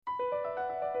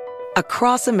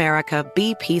Across America,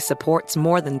 BP supports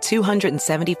more than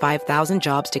 275,000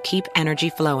 jobs to keep energy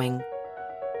flowing.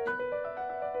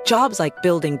 Jobs like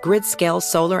building grid-scale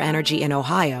solar energy in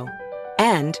Ohio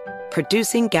and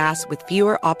producing gas with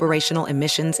fewer operational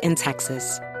emissions in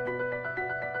Texas.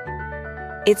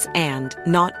 It's and,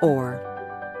 not or.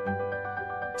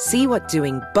 See what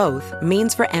doing both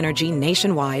means for energy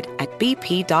nationwide at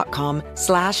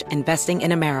bp.com/investing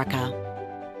in America.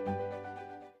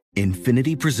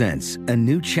 Infiniti presents a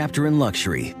new chapter in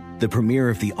luxury, the premiere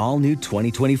of the all-new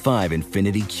 2025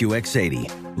 Infiniti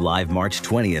QX80, live March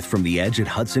 20th from the Edge at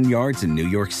Hudson Yards in New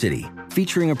York City,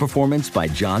 featuring a performance by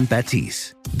Jon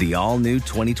Batiste. The all-new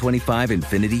 2025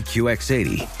 Infiniti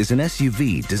QX80 is an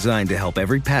SUV designed to help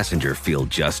every passenger feel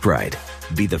just right.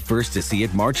 Be the first to see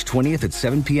it March 20th at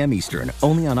 7 p.m. Eastern,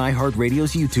 only on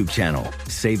iHeartRadio's YouTube channel.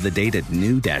 Save the date at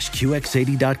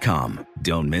new-QX80.com.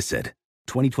 Don't miss it.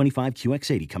 2025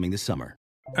 QX80 coming this summer.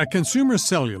 At Consumer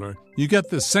Cellular, you get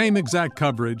the same exact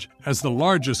coverage as the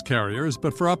largest carriers,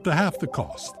 but for up to half the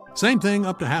cost. Same thing,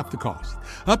 up to half the cost.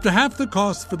 Up to half the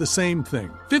cost for the same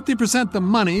thing. 50% the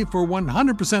money for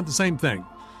 100% the same thing.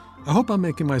 I hope I'm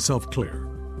making myself clear.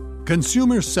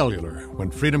 Consumer Cellular.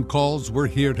 When freedom calls, we're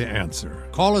here to answer.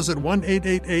 Call us at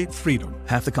 1-888-FREEDOM.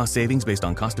 Half the cost savings based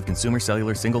on cost of Consumer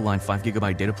Cellular single-line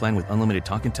 5GB data plan with unlimited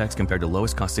talk and text compared to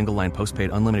lowest cost single-line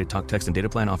postpaid unlimited talk, text, and data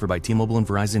plan offered by T-Mobile and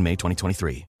Verizon May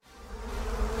 2023.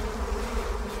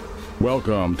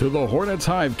 Welcome to the Hornets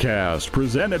Hivecast,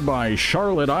 presented by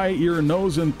Charlotte Eye, Ear,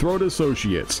 Nose, and Throat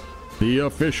Associates, the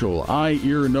official eye,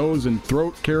 ear, nose, and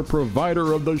throat care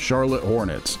provider of the Charlotte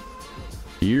Hornets.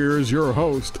 Here's your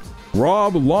host,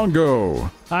 Rob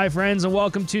Longo. Hi, friends, and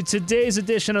welcome to today's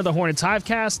edition of the Hornets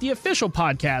Hivecast, the official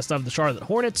podcast of the Charlotte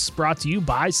Hornets, brought to you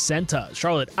by Senta.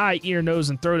 Charlotte Eye, Ear, Nose,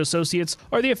 and Throat Associates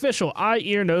are the official eye,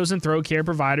 ear, nose, and throat care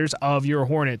providers of your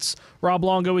Hornets. Rob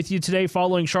Longo with you today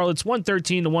following Charlotte's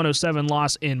 113-107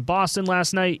 loss in Boston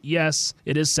last night. Yes,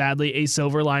 it is sadly a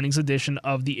silver linings edition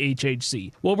of the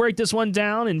HHC. We'll break this one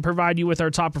down and provide you with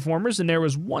our top performers, and there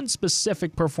was one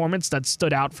specific performance that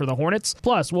stood out for the Hornets.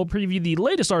 Plus, we'll preview the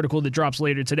latest article that drops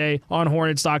later today on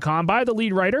Hornets.com by the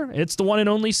lead writer. It's the one and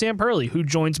only Sam Perley, who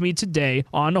joins me today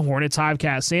on the Hornets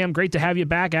Hivecast. Sam, great to have you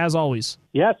back as always.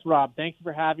 Yes, Rob, thank you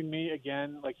for having me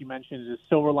again. Like you mentioned, it's a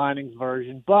silver linings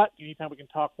version, but anytime we can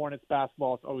talk Hornets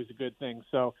basketball, it's always a good thing.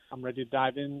 So I'm ready to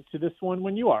dive into this one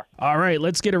when you are. All right,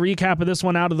 let's get a recap of this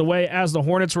one out of the way, as the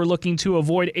Hornets were looking to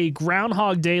avoid a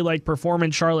Groundhog Day-like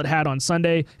performance Charlotte had on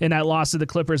Sunday in that loss to the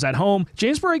Clippers at home.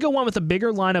 James Borrego went with a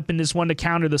bigger lineup in this one to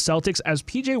counter the Celtics, as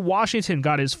P.J. Washington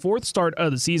got his fourth start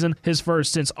of the season, his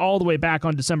first since all the way back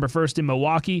on December 1st in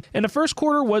Milwaukee, and the first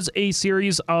quarter was a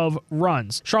series of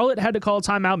runs. Charlotte had to call a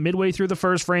timeout midway through the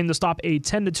first frame to stop a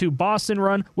 10-2 Boston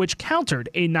run, which countered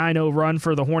a 9-0 run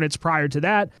for the Hornets prior to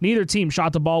that. Neither team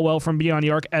shot the ball well from beyond the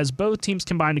arc, as both teams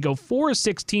combined to go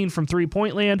 4-16 from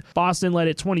three-point land. Boston led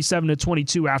it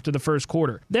 27-22 after the first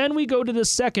quarter. Then we go to the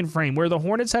second frame, where the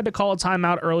Hornets had to call a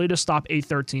timeout early to stop a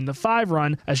 13-5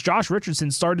 run, as Josh Richardson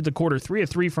started the quarter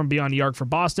 3-3 from beyond the arc for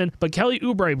Boston, but Kelly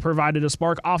Oubre provided a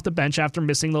spark off the bench after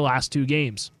missing the last two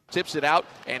games. Tips it out,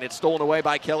 and it's stolen away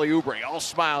by Kelly Oubre. All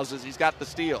smiles as he's got the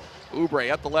steal. Oubre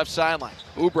up the left sideline.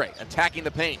 Oubre attacking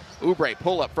the paint. Oubre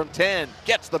pull up from 10,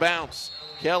 gets the bounce.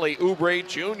 Kelly Oubre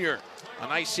Jr. A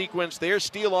nice sequence there.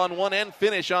 Steal on one end,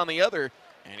 finish on the other.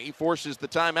 And he forces the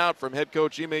timeout from head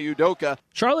coach Ime Udoka.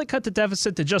 Charlotte cut the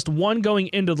deficit to just one going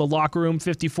into the locker room,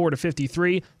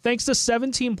 54-53, thanks to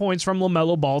 17 points from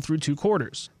LaMelo Ball through two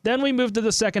quarters. Then we moved to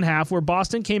the second half, where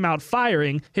Boston came out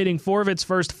firing, hitting 4 of its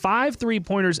first 5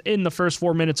 3-pointers in the first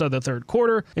 4 minutes of the third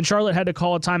quarter, and Charlotte had to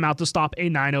call a timeout to stop a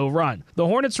 9-0 run. The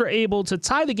Hornets were able to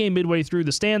tie the game midway through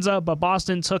the stanza, but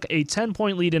Boston took a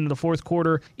 10-point lead into the fourth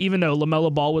quarter, even though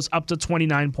LaMelo Ball was up to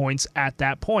 29 points at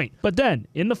that point. But then,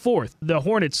 in the fourth, the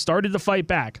Hornets started to fight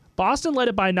back. Boston led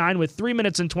it by 9 with 3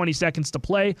 minutes and 20 seconds to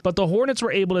play, but the Hornets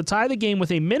were able to tie the game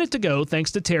with a minute to go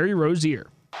thanks to Terry Rozier.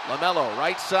 LaMelo,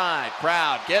 right side,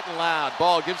 crowd getting loud.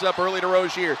 Ball gives up early to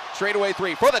Rozier. Straightaway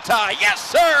three for the tie. Yes,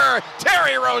 sir!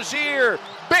 Terry Rozier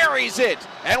buries it,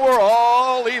 and we're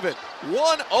all even.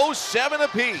 107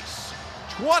 apiece.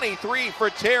 23 for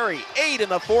Terry, 8 in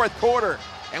the fourth quarter.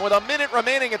 And with a minute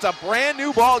remaining, it's a brand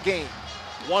new ball game.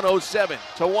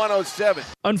 107-107.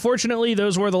 Unfortunately,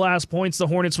 those were the last points the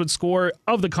Hornets would score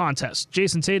of the contest.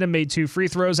 Jason Tatum made 2 free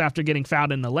throws after getting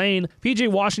fouled in the lane. P.J.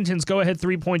 Washington's go-ahead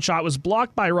three-point shot was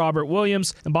blocked by Robert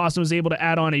Williams, and Boston was able to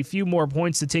add on a few more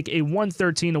points to take a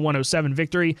 113-107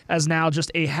 victory, as now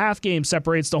just a half game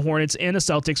separates the Hornets and the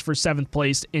Celtics for 7th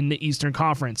place in the Eastern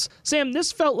Conference. Sam,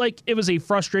 this felt like it was a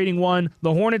frustrating one.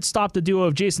 The Hornets stopped the duo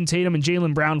of Jason Tatum and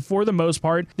Jaylen Brown for the most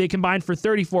part. They combined for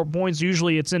 34 points.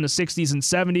 Usually it's in the 60s and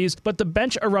 70s, but the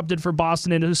bench erupted for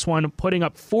Boston in this one, putting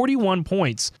up 41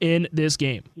 points in this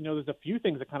game. You know, there's a few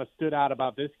things that kind of stood out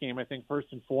about this game. I think first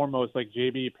and foremost, like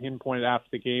JB pinpointed after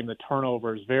the game, the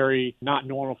turnovers. Very not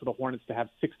normal for the Hornets to have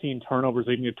 16 turnovers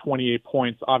leading to 28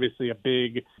 points. Obviously a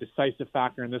big decisive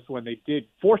factor in this one. They did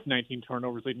force 19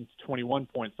 turnovers leading to 21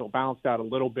 points, so it balanced out a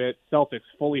little bit. Celtics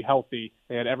fully healthy.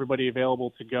 They had everybody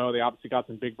available to go. They obviously got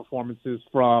some big performances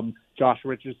from Josh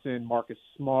Richardson, Marcus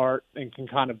Smart, and can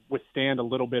kind of withstand a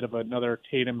little bit of another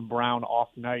Tatum Brown off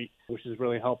night, which is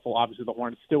really helpful. Obviously, the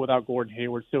Hornets still without Gordon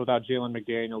Hayward, still without Jalen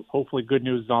McDaniels. Hopefully, good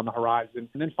news is on the horizon.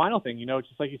 And then final thing,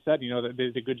 just like you said, they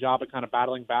did a good job of kind of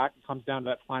battling back. It comes down to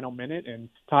that final minute, and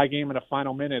tie game in a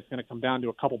final minute, it's going to come down to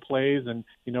a couple plays. And,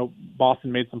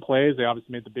 Boston made some plays. They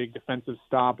obviously made the big defensive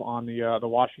stop on the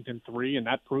Washington 3, and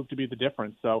that proved to be the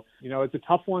difference. So, it's a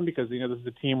tough one because, this is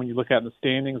a team, when you look at in the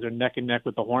standings, they're neck and neck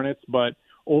with the Hornets. But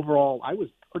overall, I was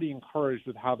pretty encouraged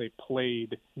with how they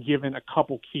played, given a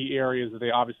couple key areas that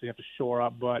they obviously have to shore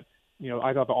up. But,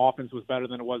 I thought the offense was better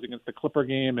than it was against the Clipper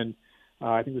game, and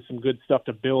I think there's some good stuff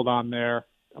to build on there.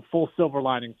 Full silver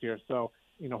linings here. So,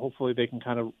 hopefully they can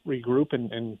kind of regroup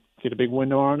and get a big win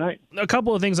tomorrow night. A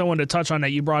couple of things I wanted to touch on that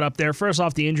you brought up there. First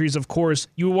off, the injuries, of course.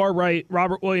 You are right.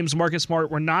 Robert Williams, Marcus Smart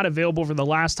were not available for the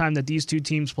last time that these two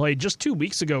teams played, just 2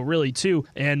 weeks ago, really, too.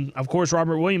 And, of course,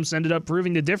 Robert Williams ended up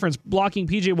proving the difference, blocking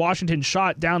P.J. Washington's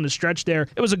shot down the stretch there.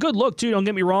 It was a good look, too. Don't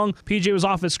get me wrong. P.J. was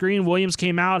off the screen. Williams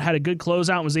came out, had a good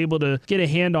closeout, and was able to get a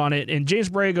hand on it. And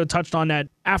James Borrego touched on that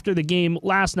after the game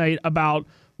last night about,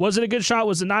 was it a good shot?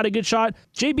 Was it not a good shot?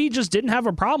 JB just didn't have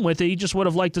a problem with it. He just would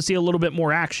have liked to see a little bit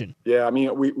more action. Yeah, I mean,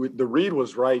 the read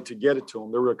was right to get it to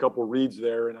him. There were a couple of reads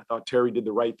there, and I thought Terry did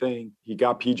the right thing. He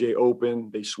got PJ open.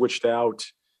 They switched out,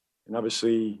 and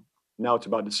obviously now it's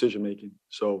about decision-making.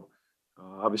 So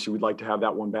obviously we'd like to have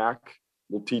that one back.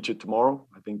 We'll teach it tomorrow.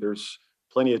 I think there's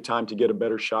plenty of time to get a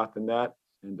better shot than that,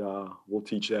 and we'll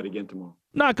teach that again tomorrow.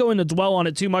 Not going to dwell on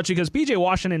it too much because P.J.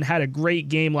 Washington had a great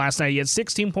game last night. He had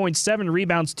 16.7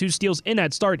 rebounds, 2 steals in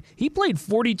that start. He played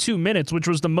 42 minutes, which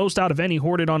was the most out of any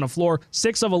Hornet on the floor.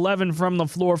 6 of 11 from the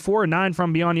floor, 4 of 9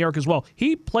 from beyond the arc as well.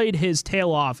 He played his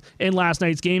tail off in last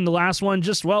night's game. The last one,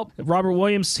 Robert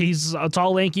Williams, he's a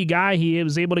tall, lanky guy. He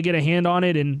was able to get a hand on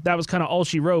it, and that was kind of all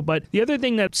she wrote. But the other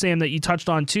thing that, Sam, that you touched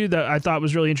on too that I thought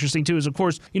was really interesting too is, of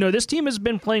course, this team has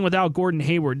been playing without Gordon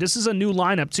Hayward. This is a new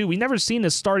lineup too. We've never seen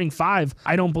this starting 5,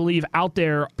 I don't believe, out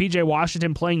there. P.J.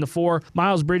 Washington playing the 4,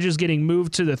 Miles Bridges getting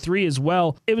moved to the 3 as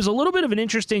well. It was a little bit of an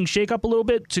interesting shakeup a little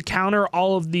bit to counter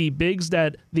all of the bigs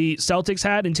that the Celtics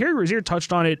had, and Terry Rozier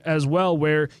touched on it as well,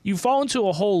 where you fall into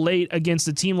a hole late against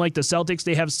a team like the Celtics.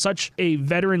 They have such a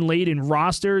veteran-laden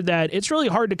roster that it's really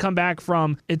hard to come back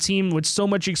from a team with so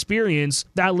much experience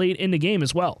that late in the game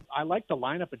as well. I like the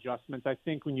lineup adjustments. I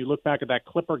think when you look back at that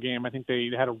Clipper game, I think they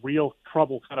had a real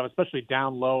trouble kind of, especially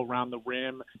down low around the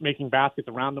rim, making baskets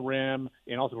around the rim,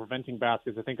 and also preventing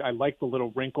baskets. I think I like the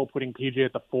little wrinkle putting PJ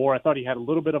at the 4. I thought he had a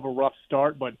little bit of a rough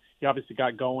start, but he obviously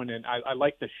got going, and I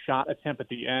like the shot attempt at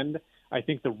the end. I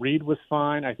think the read was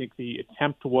fine. I think the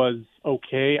attempt was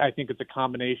okay. I think it's a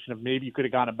combination of maybe you could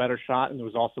have gotten a better shot, and there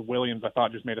was also Williams, I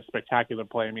thought, just made a spectacular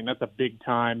play. I mean, that's a big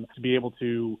time to be able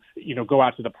to, go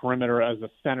out to the perimeter as a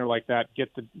center like that,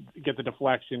 get the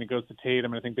deflection. It goes to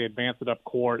Tatum, and I think they advanced it up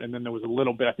court. And then there was a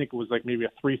little bit, I think it was like maybe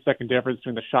a 3-second difference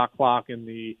between the shot clock and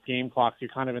the game clock. So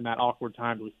you're kind of in that awkward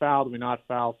time. Do we foul? Do we not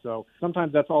foul? So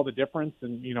sometimes that's all the difference.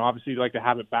 And, obviously you'd like to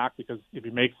have it back because if he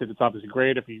makes it, it's obviously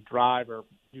great. If you drive or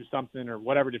do something or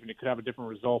whatever different, it could have a different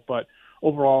result. But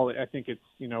overall, I think it's,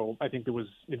 I think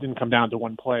it didn't come down to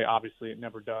one play. Obviously, it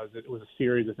never does. It was a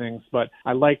series of things. But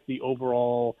I like the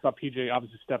overall. I thought PJ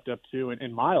obviously stepped up too,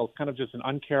 and Miles kind of just an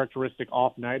uncharacteristic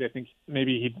off night. I think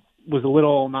maybe he was a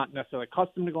little not necessarily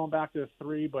accustomed to going back to the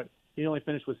 3, but he only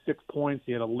finished with 6 points.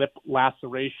 He had a lip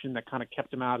laceration that kind of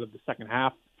kept him out of the second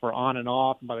half for on and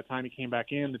off. And by the time he came back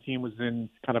in, the team was in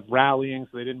kind of rallying,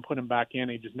 so they didn't put him back in.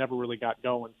 He just never really got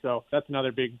going. So that's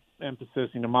another big emphasis.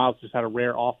 Miles just had a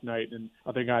rare off night, and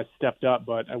other guys stepped up,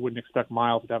 but I wouldn't expect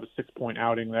Miles to have a 6-point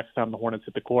outing the next time the Hornets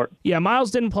hit the court. Yeah,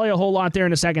 Miles didn't play a whole lot there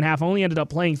in the second half. Only ended up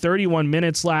playing 31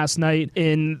 minutes last night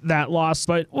in that loss,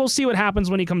 but we'll see what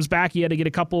happens when he comes back. He had to get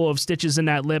a couple of stitches in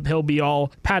that lip. He'll be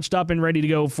all patched up and ready to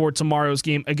go for tomorrow's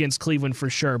game against Cleveland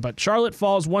for sure. But Charlotte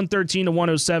falls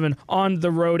 113-107 on the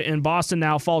road, and Boston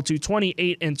now fall to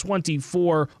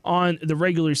 28-24 on the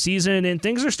regular season, and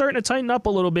things are starting to tighten up a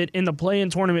little bit in the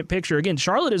play-in tournament picture. Again,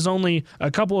 Charlotte is only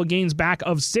a couple of games back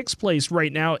of 6th place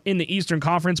right now in the Eastern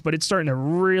Conference, but it's starting to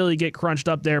really get crunched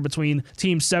up there between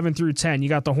teams 7 through 10. You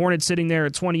got the Hornets sitting there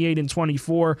at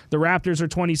 28-24. The Raptors are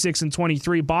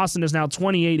 26-23. Boston is now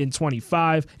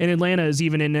 28-25, and Atlanta is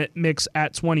even in the mix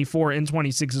at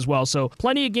 24-26 as well. So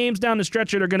plenty of games down the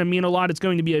stretch that are going to mean a lot. It's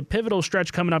going to be a pivotal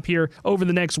stretch coming up here over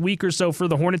the next week or so for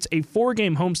the Hornets. A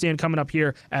 4-game homestand coming up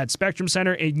here at Spectrum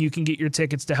Center, and you can get your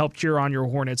tickets to help cheer on your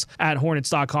Hornets at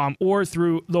Hornets.com or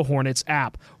through the Hornets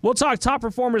app. We'll talk top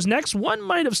performers next. One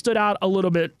might have stood out a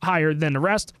little bit higher than the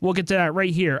rest. We'll get to that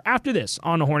right here after this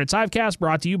on the Hornets Hivecast,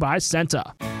 brought to you by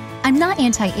Senta. I'm not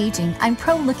anti-aging. I'm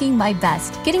pro-looking my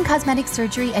best. Getting cosmetic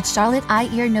surgery at Charlotte Eye,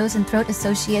 Ear, Nose, and Throat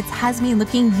Associates has me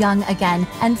looking young again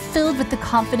and filled with the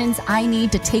confidence I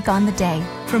need to take on the day.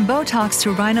 From Botox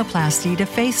to rhinoplasty to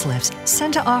facelifts,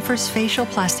 Senta offers facial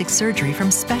plastic surgery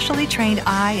from specially trained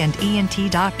eye and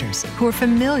ENT doctors who are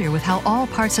familiar with how all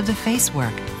parts of the face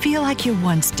work. Feel like you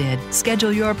once did.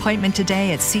 Schedule your appointment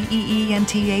today at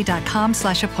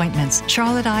ceenta.com/appointments.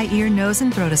 Charlotte Eye, Ear, Nose,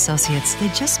 and Throat Associates. They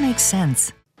just make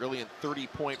sense. Brilliant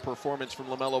 30-point performance from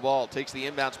LaMelo Ball. Takes the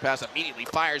inbounds pass, immediately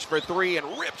fires for 3 and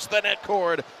rips the net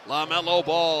cord. LaMelo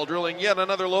Ball drilling yet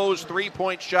another Lowe's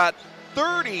 3-point shot.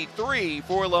 33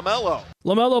 for LaMelo.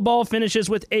 LaMelo Ball finishes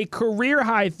with a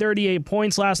career-high 38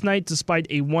 points last night despite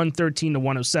a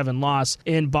 113-107 loss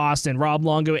in Boston. Rob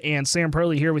Longo and Sam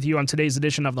Perley here with you on today's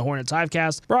edition of the Hornets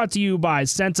Hivecast, brought to you by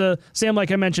Senta. Sam,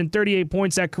 like I mentioned, 38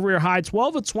 points at career high,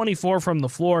 12 of 24 from the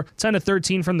floor, 10 of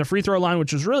 13 from the free throw line,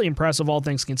 which was really impressive, all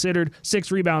things considered.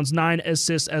 6 rebounds, 9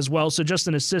 assists as well, so just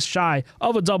an assist shy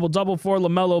of a double-double for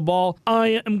LaMelo Ball.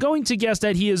 I am going to guess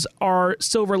that he is our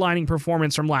silver lining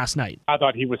performance from last night. I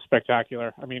thought he was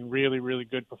spectacular. I mean, really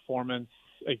good performance.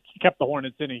 He kept the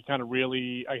Hornets in. He kind of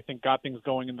really, I think, got things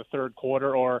going in the third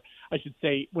quarter, or I should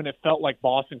say when it felt like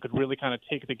Boston could really kind of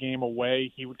take the game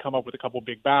away, he would come up with a couple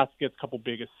big baskets, a couple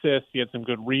big assists. He had some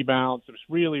good rebounds. It was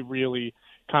really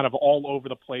kind of all over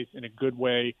the place in a good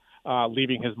way,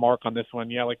 leaving his mark on this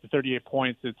one. Yeah, like the 38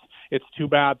 points, it's too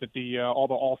bad that all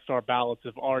the All-Star ballots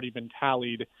have already been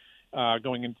tallied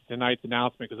going into tonight's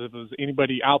announcement, because if there's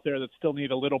anybody out there that still need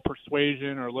a little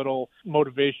persuasion or a little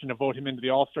motivation to vote him into the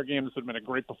All-Star game, this would have been a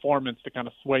great performance to kind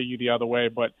of sway you the other way.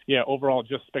 But yeah, overall,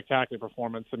 just spectacular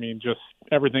performance. I mean, just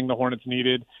everything the Hornets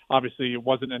needed. Obviously, it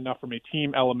wasn't enough from a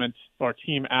team element or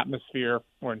team atmosphere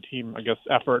or in team, I guess,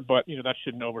 effort, but that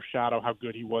shouldn't overshadow how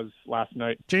good he was last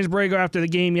night. James Borrego, after the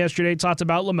game yesterday, talked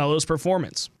about LaMelo's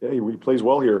performance. Yeah, he plays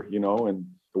well here, and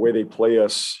the way they play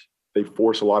us, they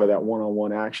force a lot of that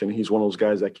one-on-one action. He's one of those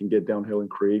guys that can get downhill and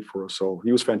create for us. So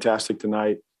he was fantastic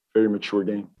tonight. Very mature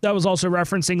game. That was also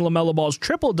referencing LaMelo Ball's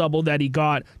triple-double that he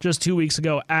got just 2 weeks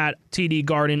ago at TD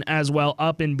Garden as well,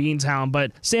 up in Beantown.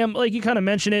 But Sam, like you kind of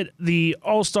mentioned it, the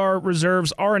All-Star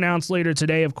reserves are announced later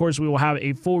today. Of course, we will have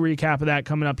a full recap of that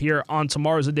coming up here on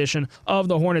tomorrow's edition of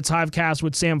the Hornets Hivecast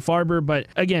with Sam Farber. But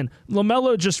again,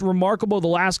 LaMelo just remarkable the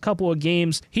last couple of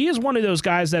games. He is one of those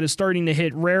guys that is starting to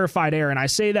hit rarefied air. And I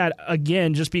say that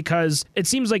again just because it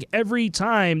seems like every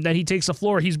time that he takes the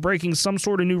floor, he's breaking some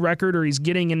sort of new record or he's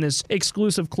getting in this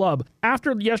exclusive club.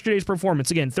 After yesterday's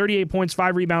performance, again, 38 points,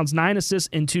 5 rebounds, 9 assists,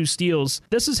 and 2 steals.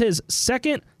 This is his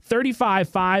second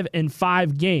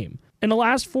 35-5-5 game. In the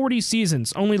last 40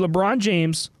 seasons, only LeBron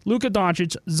James, Luka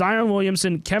Doncic, Zion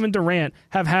Williamson, Kevin Durant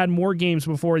have had more games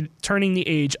before turning the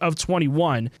age of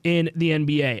 21 in the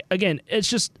NBA. Again, it's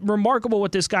just remarkable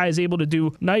what this guy is able to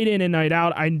do night in and night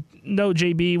out. I know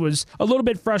JB was a little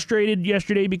bit frustrated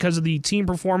yesterday because of the team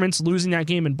performance, losing that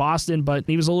game in Boston, but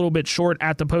he was a little bit short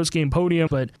at the postgame podium.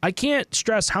 But I can't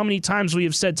stress how many times we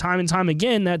have said time and time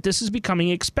again that this is becoming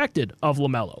expected of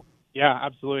LaMelo. Yeah,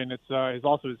 absolutely. And it's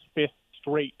also his fifth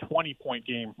straight 20-point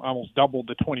game, almost doubled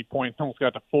the 20 points, almost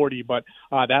got to 40, but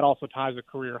that also ties a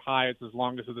career high. It's his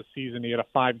longest of the season. He had a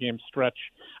 5-game stretch,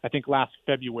 I think last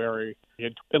February. He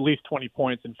had at least 20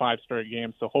 points in 5 straight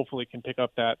games, so hopefully can pick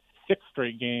up that 6th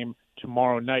straight game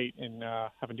tomorrow night and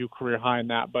have a new career high in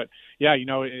that. But yeah,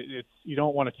 it's you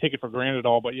don't want to take it for granted at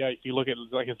all. But yeah, if you look at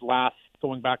like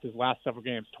going back to his last several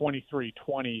games, 23,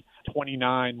 20,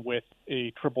 29 with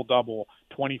a triple-double,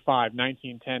 25,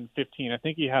 19, 10, 15. I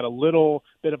think he had a little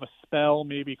bit of a spell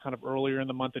maybe kind of earlier in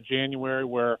the month of January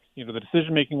where, the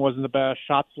decision-making wasn't the best,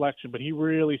 shot selection, but he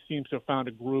really seems to have found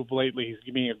a groove lately.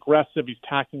 He's being aggressive. He's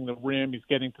tacking the rim. He's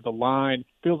getting to the line.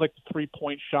 Feels like the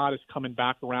three-point shot is coming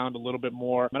back around a little bit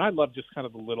more. And I love just kind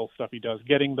of the little stuff he does,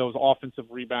 getting those offensive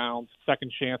rebounds,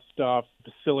 second chance stuff,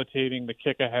 facilitating the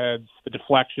kick-aheads, the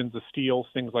deflections, the steals,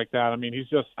 things like that. I mean, he's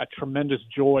just a tremendous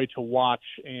joy to watch,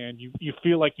 and you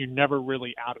feel like you're never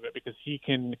really out of it because he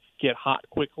can get hot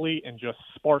quickly and just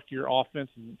spark your offense,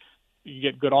 and you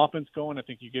get good offense going. I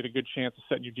think you get a good chance of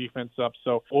setting your defense up.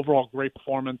 So overall, great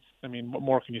performance. I mean, what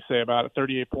more can you say about it?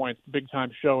 38 points, big-time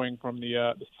showing from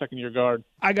the second-year guard.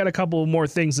 I got a couple more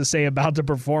things to say about the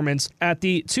performance. At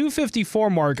the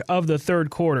 2:54 mark of the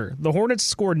third quarter, the Hornets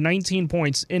scored 19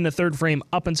 points in the third frame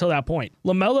up until that point.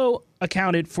 LaMelo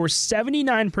accounted for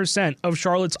 79% of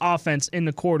Charlotte's offense in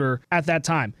the quarter at that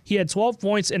time. He had 12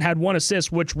 points and had 1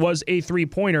 assist, which was a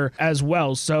three-pointer as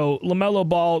well. So LaMelo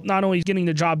Ball not only getting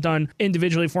the job done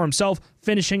individually for himself,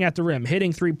 finishing at the rim,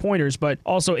 hitting three-pointers, but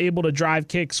also able to drive,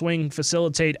 kick, swing,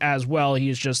 facilitate as well. He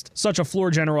is just such a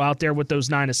floor general out there with those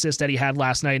 9 assists that he had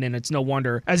last night, and it's no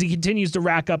wonder as he continues to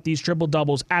rack up these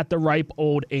triple-doubles at the ripe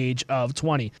old age of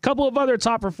 20. A couple of other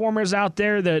top performers out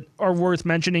there that are worth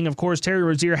mentioning. Of course, Terry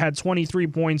Rozier had 23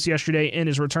 points yesterday in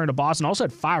his return to Boston. Also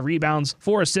had 5 rebounds,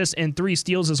 4 assists, and 3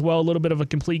 steals as well. A little bit of a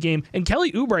complete game. And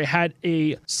Kelly Oubre had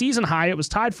a season high. It was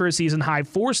tied for a season high,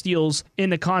 4 steals in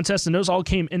the contest, and those all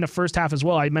came in the first half as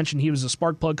well. I mentioned he was a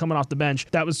spark plug coming off the bench.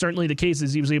 That was certainly the case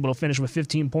as he was able to finish with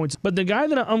 15 points. But the guy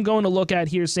that I'm going to look at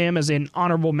here, Sam, as an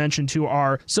honorable mention to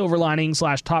our silver lining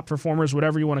 / top performers,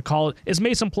 whatever you want to call it, is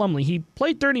Mason Plumlee. He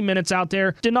played 30 minutes out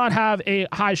there, did not have a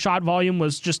high shot volume,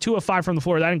 was just 2 of 5 from the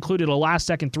floor. That included a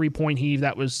last-second three-point heave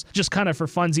that was just kind of for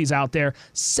funsies out there.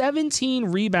 17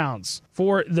 rebounds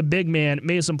for the big man,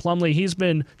 Mason Plumlee. He's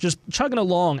been just chugging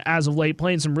along as of late,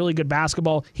 playing some really good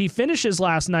basketball. He finishes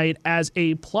last night as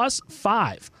a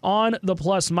 +5 on the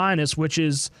plus-minus, which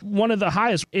is one of the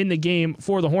highest in the game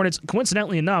for the Hornets.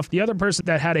 Coincidentally enough, the other person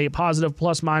that had a positive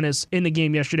plus-minus in the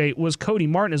game yesterday was Cody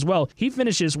Martin as well. He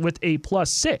finishes with a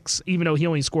 +6, even though he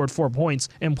only scored 4 points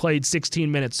and played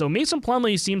 16 minutes. So Mason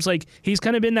Plumlee seems like he's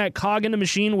kind of been that cog in the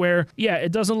machine where, yeah,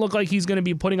 it doesn't look like he's going to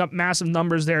be putting up massive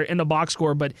numbers there in the box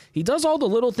score, but he does all the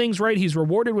little things right. He's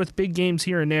rewarded with big games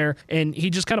here and there, and he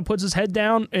just kind of puts his head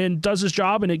down and does his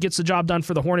job, and it gets the job done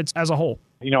for the Hornets as a whole.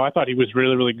 I thought he was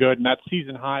really, really good. And that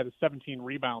season high, the 17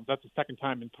 rebounds, that's the second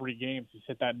time in 3 games he's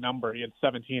hit that number. He had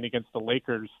 17 against the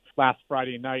Lakers last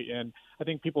Friday night. And I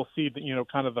think people see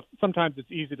that, sometimes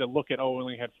it's easy to look at, he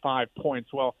only had 5 points.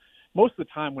 Well, most of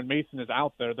the time when Mason is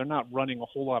out there, they're not running a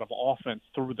whole lot of offense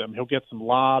through them. He'll get some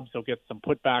lobs, he'll get some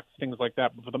putbacks, things like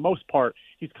that. But for the most part,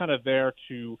 he's kind of there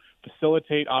to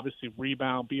facilitate, obviously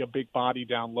rebound, be a big body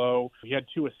down low. He had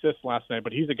 2 assists last night,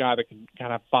 but he's a guy that can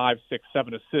kind of have 5, 6,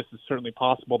 7 assists. It's certainly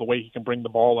possible the way he can bring the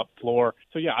ball up floor.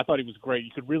 So, yeah, I thought he was great.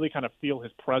 You could really kind of feel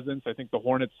his presence. I think the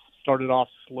Hornets started off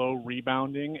slow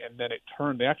rebounding, and then it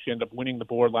turned. They actually ended up winning the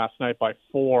board last night by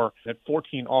 4. Had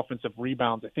 14 offensive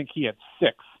rebounds. I think he had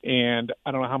 6. And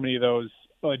I don't know how many of those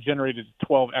generated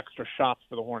 12 extra shots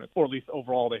for the Hornets, or at least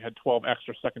overall they had 12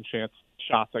 extra second chance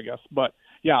shots, I guess. But,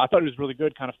 yeah, I thought it was really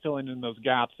good kind of filling in those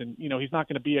gaps. And, he's not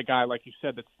going to be a guy, like you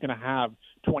said, that's going to have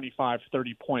 25,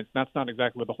 30 points. That's not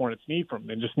exactly what the Hornets need from him.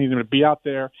 They just need him to be out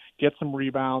there, get some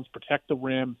rebounds, protect the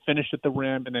rim, finish at the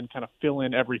rim, and then kind of fill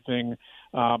in everything.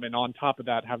 And on top of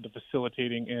that, have the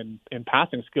facilitating and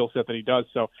passing skill set that he does.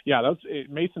 So, yeah,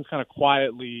 Mason's kind of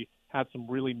quietly had some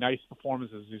really nice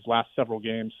performances these last several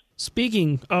games.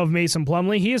 Speaking of Mason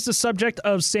Plumlee, he is the subject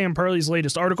of Sam Perley's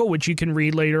latest article, which you can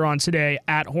read later on today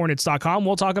at Hornets.com.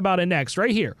 We'll talk about it next,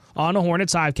 right here on the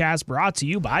Hornets Hivecast, brought to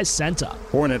you by Senta.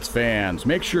 Hornets fans,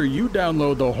 make sure you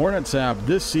download the Hornets app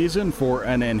this season for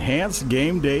an enhanced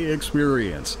game day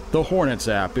experience. The Hornets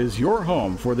app is your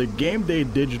home for the game day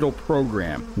digital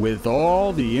program with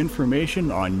all the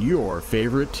information on your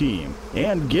favorite team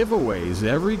and giveaways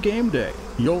every game day.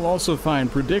 You'll also find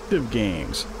predictive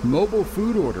games, mobile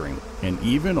food ordering, and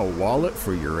even a wallet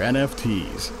for your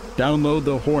NFTs. Download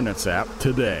the Hornets app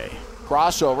today.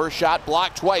 Crossover, shot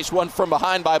blocked twice, one from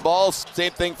behind by Ball,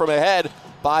 same thing from ahead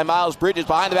by Miles Bridges,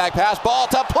 behind the back pass, ball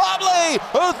to Plumlee,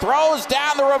 who throws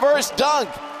down the reverse dunk.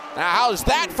 Now how's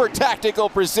that for tactical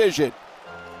precision?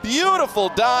 Beautiful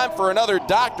dime for another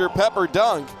Dr. Pepper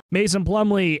dunk. Mason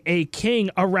Plumlee, a king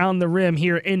around the rim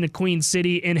here in the Queen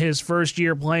City in his first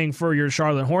year playing for your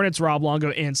Charlotte Hornets. Rob Longo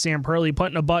and Sam Perley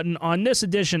putting a button on this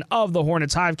edition of the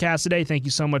Hornets Hivecast today. Thank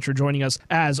you so much for joining us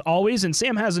as always. And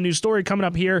Sam has a new story coming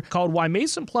up here called Why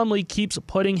Mason Plumlee Keeps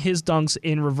Putting His Dunks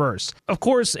in Reverse. Of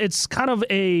course, it's kind of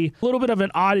a little bit of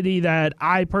an oddity that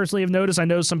I personally have noticed. I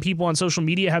know some people on social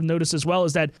media have noticed as well,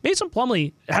 is that Mason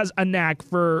Plumlee has a knack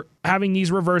for having these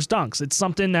reverse dunks. It's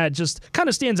something that just kind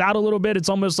of stands out a little bit. It's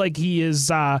almost like he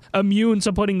is immune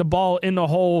to putting the ball in the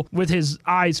hole with his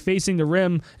eyes facing the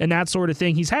rim and that sort of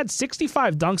thing. He's had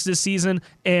 65 dunks this season,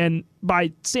 and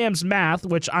by Sam's math,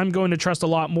 which I'm going to trust a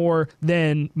lot more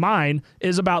than mine,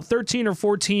 is about 13 or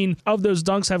 14 of those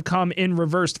dunks have come in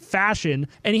reversed fashion.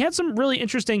 And he had some really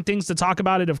interesting things to talk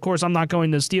about it. Of course, I'm not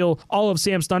going to steal all of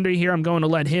Sam's thunder here. I'm going to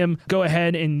let him go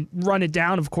ahead and run it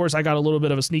down. Of course, I got a little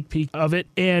bit of a sneak peek of it.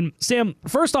 And Sam,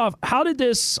 first off, how did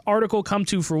this article come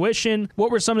to fruition? What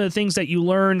were some of the things that you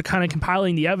learned kind of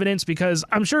compiling the evidence? Because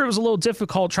I'm sure it was a little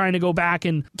difficult trying to go back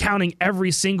and counting every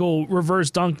single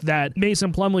reverse dunk that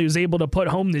Mason Plumlee was able to put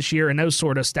home this year and those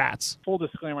sort of stats. Full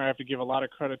disclaimer, I have to give a lot of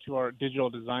credit to our digital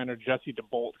designer, Jesse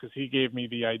DeBolt, because he gave me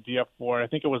the idea for it. I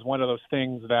think it was one of those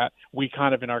things that we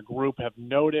kind of in our group have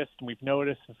noticed, and we've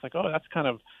noticed. It's like, oh, that's kind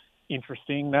of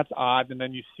interesting. That's odd. And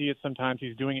then you see it sometimes.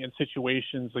 He's doing it in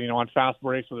situations, on fast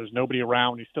breaks where there's nobody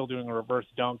around. He's still doing a reverse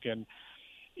dunk. And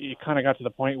it kind of got to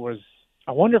the point where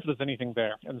I wonder if there's anything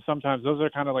there. And sometimes those are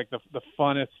kind of like the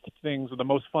funnest things, or the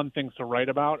most fun things to write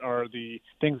about are the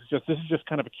things this is just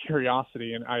kind of a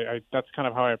curiosity. And I that's kind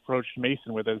of how I approached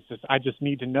Mason with it. I just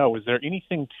need to know, is there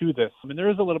anything to this? I mean,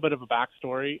 there is a little bit of a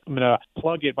backstory. I'm going to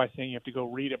plug it by saying you have to go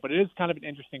read it, but it is kind of an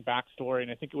interesting backstory. And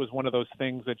I think it was one of those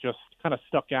things that just kind of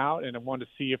stuck out, and I wanted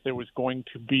to see if there was going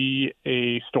to be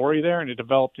a story there. And it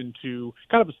developed into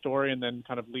kind of a story, and then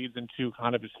kind of leads into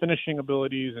kind of his finishing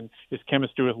abilities and his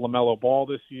chemistry with LaMelo Ball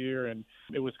this year. And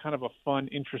it was kind of a fun,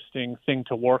 interesting thing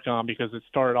to work on, because it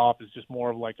started off as just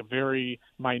more of like a very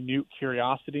minute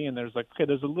curiosity, and there's like, okay,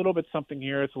 there's a little bit something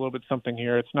here, it's a little bit something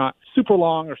here. It's not super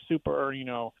long or super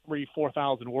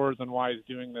 3,000-4,000 words on why he's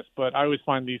doing this, but I always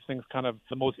find these things kind of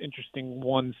the most interesting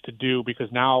ones to do, because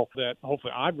now that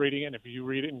hopefully I'm reading it, and if you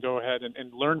read it and go ahead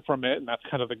and learn from it, and that's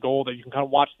kind of the goal, that you can kind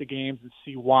of watch the games and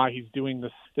see why he's doing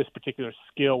this particular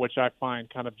skill, which I find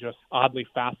kind of just oddly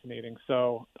fascinating.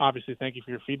 So obviously, thank you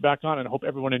for your feedback on it, and I hope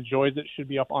everyone enjoys it. It should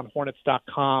be up on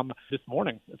Hornets.com this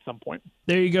morning at some point.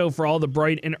 There you go for all the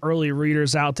bright and early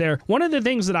readers out there. One of the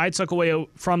things that I took away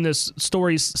from this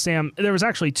story, Sam, there was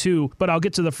actually two, but I'll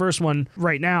get to the first one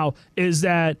right now, is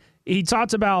that he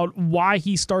talked about why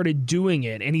he started doing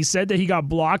it, and he said that he got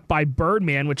blocked by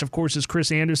Birdman, which of course is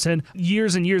Chris Andersen,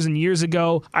 years and years and years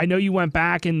ago. I know you went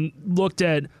back and looked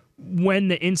at when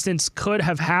the instance could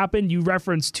have happened. You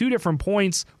referenced two different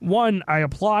points. One, I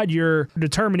applaud your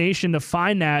determination to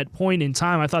find that point in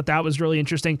time. I thought that was really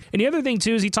interesting. And the other thing,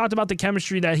 too, is he talked about the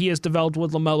chemistry that he has developed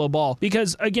with LaMelo Ball.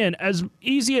 Because, again, as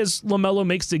easy as LaMelo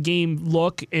makes the game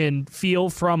look and feel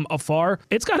from afar,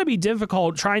 it's got to be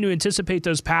difficult trying to anticipate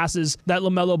those passes that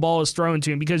LaMelo Ball is throwing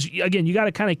to him. Because, again, you got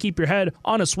to kind of keep your head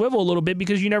on a swivel a little bit,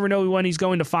 because you never know when he's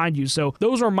going to find you. So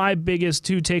those are my biggest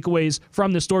two takeaways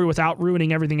from the story, without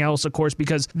ruining everything else, of course,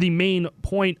 because the main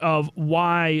point of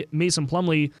why Mason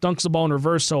Plumlee dunks the ball in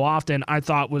reverse so often, I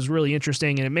thought was really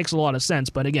interesting, and it makes a lot of sense.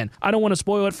 But again, I don't want to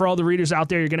spoil it for all the readers out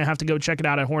there. You're going to have to go check it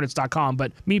out at Hornets.com.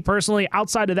 But me personally,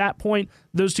 outside of that point,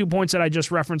 those 2 points that I just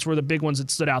referenced were the big ones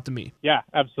that stood out to me. Yeah,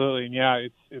 absolutely. And yeah,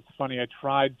 it's funny.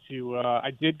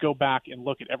 I did go back and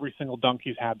look at every single dunk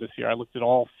he's had this year. I looked at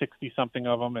all 60-something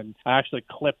of them, and I actually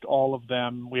clipped all of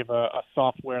them. We have a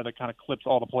software that kind of clips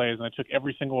all the plays, and I took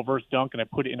every single reverse dunk and I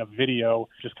put it in a video,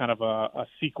 just kind of a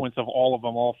sequence of all of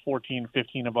them, all 14,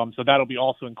 15 of them. So that'll be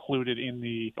also included in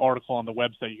the article on the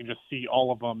website. You can just see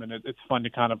all of them, and it's fun to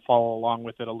kind of follow along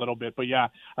with it a little bit. But yeah,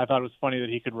 I thought it was funny that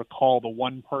he could recall the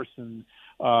one person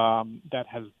that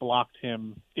has blocked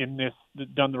him in this,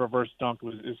 done the reverse dunk,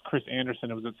 is Chris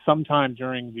Andersen. It was at some time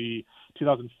during the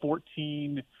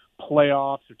 2014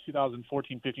 playoffs, or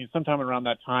 2014-15, sometime around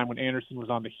that time when Andersen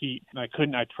was on the Heat. And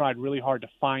I tried really hard to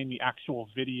find the actual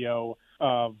video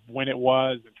of when it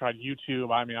was, and tried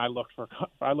YouTube. I mean, I looked for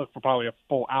probably a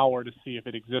full hour to see if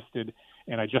it existed,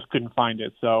 and I just couldn't find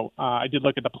it. So I did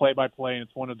look at the play-by-play, and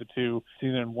it's one of the two,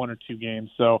 either in 1 or 2 games.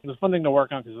 So it's a fun thing to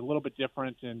work on because it's a little bit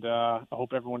different, and I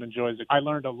hope everyone enjoys it. I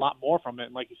learned a lot more from it,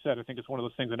 and like you said, I think it's one of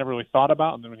those things I never really thought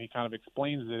about, and then when he kind of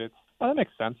explains it, it's, well, that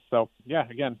makes sense. So, yeah,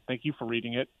 again, thank you for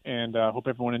reading it, and hope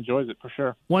everyone enjoys it for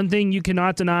sure. One thing you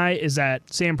cannot deny is that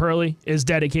Sam Perley is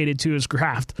dedicated to his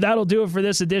craft. That'll do it for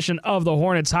this edition of the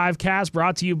Hornets Hivecast,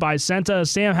 brought to you by Senta.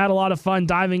 Sam had a lot of fun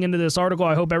diving into this article.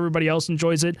 I hope everybody else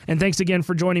enjoys it. And thanks again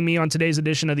for joining me on today's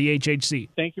edition of the HHC.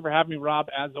 Thank you for having me, Rob,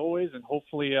 as always. And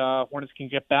hopefully Hornets can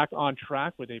get back on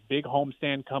track with a big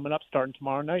homestand coming up starting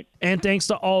tomorrow night. And thanks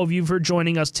to all of you for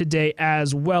joining us today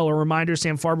as well. A reminder,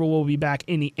 Sam Farber will be back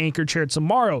in the anchor chair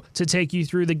tomorrow to take you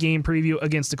through the game preview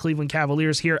against the Cleveland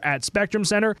Cavaliers here at Spectrum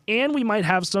Center. And we might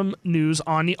have some news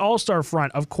on the All-Star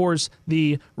front. Of course,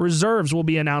 the reserves will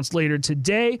be announced later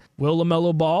today. Will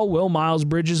LaMelo Ball, will Miles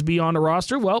Bridges be on the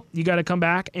roster? Well, you got to come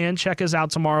back and check us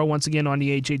out tomorrow once again on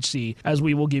the HHC, as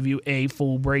we will give you a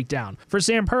full breakdown. For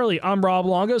Sam Perley, I'm Rob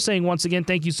Longo, saying once again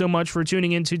thank you so much for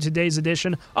tuning into today's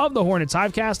edition of the Hornets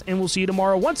Hivecast, and we'll see you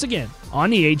tomorrow once again on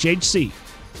the HHC.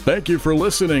 Thank you for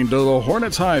listening to the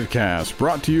Hornets Hivecast,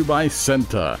 brought to you by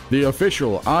Senta, the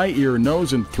official eye, ear,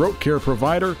 nose, and throat care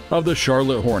provider of the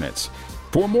Charlotte Hornets.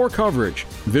 For more coverage,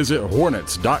 visit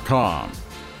hornets.com.